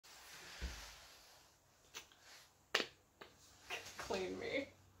bullying me.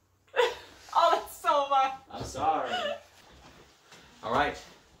 Oh, that's so much. I'm sorry. All right,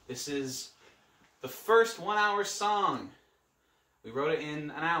 this is the first 1 hour song. We wrote it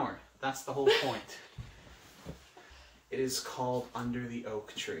in an hour. That's the whole point. It is called Under the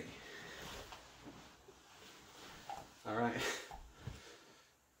Oak Tree. All right.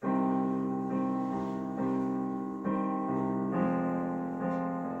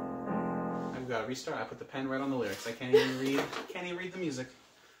 I've got to restart. I put the pen right on the lyrics. I can't even read. Can't even read the music.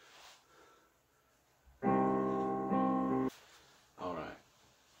 All right.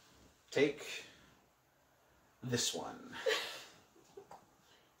 Take this one.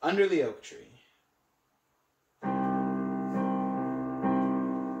 Under the Oak Tree.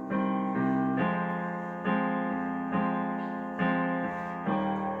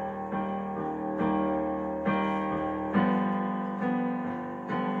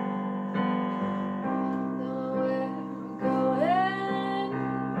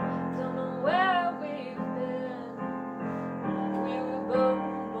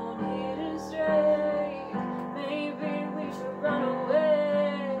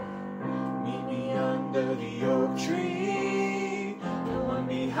 Under the oak tree, the one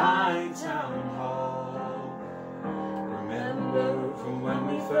behind town hall. Remember from when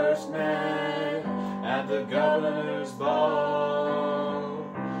we first met at the governor's ball.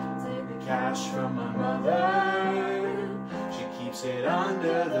 Take the cash from my mother, she keeps it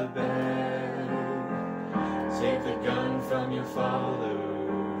under the bed. Take the gun from your father,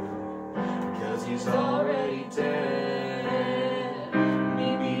 'cause he's already dead.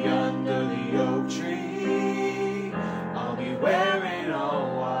 Meet me under the oak tree, I'll be wearing all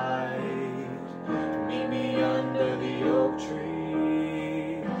white. Meet me under the oak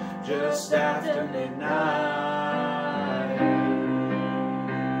tree, just after midnight.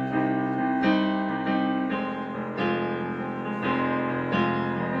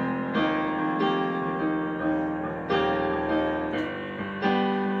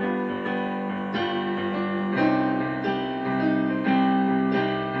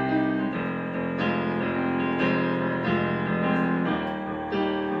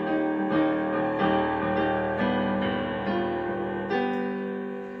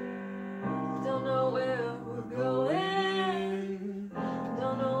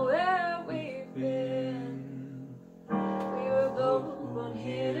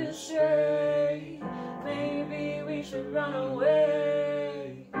 Run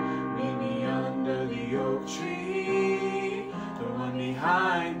away. Meet me under the oak tree, the one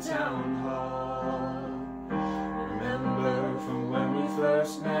behind town hall. Remember from when we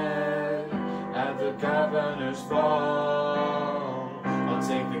first met at the governor's ball. I'll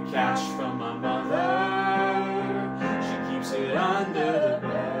take the cash from my mother, she keeps it under the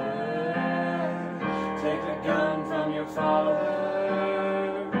bed. Take the gun from your father,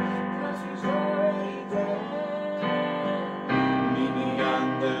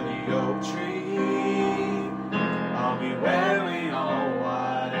 tree, I'll be wearing all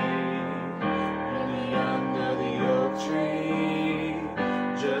white. Meet me under the oak tree,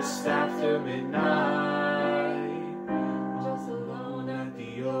 just after midnight. Just alone at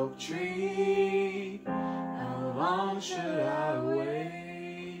the oak tree, how long should I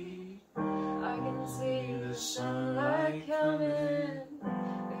wait? I can see the sunlight coming,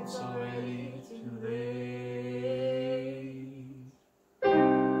 it's already too late.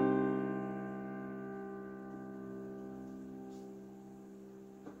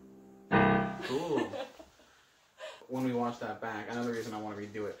 Cool. When we watched that back, another reason I want to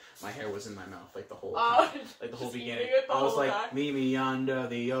redo it, my hair was in my mouth like the whole time. Like the whole beginning. I was like, meet me under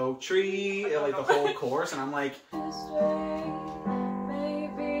the oak tree, like the whole chorus, and I'm like, maybe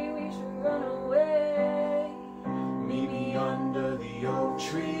we should run away. Meet me under the oak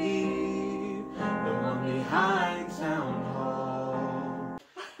tree, the one behind town hall.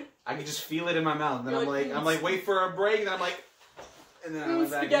 I could just feel it in my mouth, and then I'm like, wait for a break, and I'm like, and then I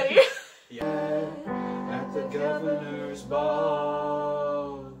went back. Spaghetti. Yeah, at the governor's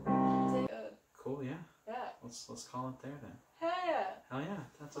ball. Cool, yeah. Yeah. Let's call it there then. Hell yeah. Hell yeah,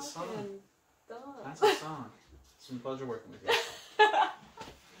 that's a song. Done. That's a song. It's been a pleasure working with you.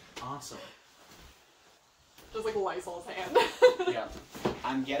 Awesome. Just like Lysol's hand. Yeah.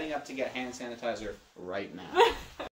 I'm getting up to get hand sanitizer right now.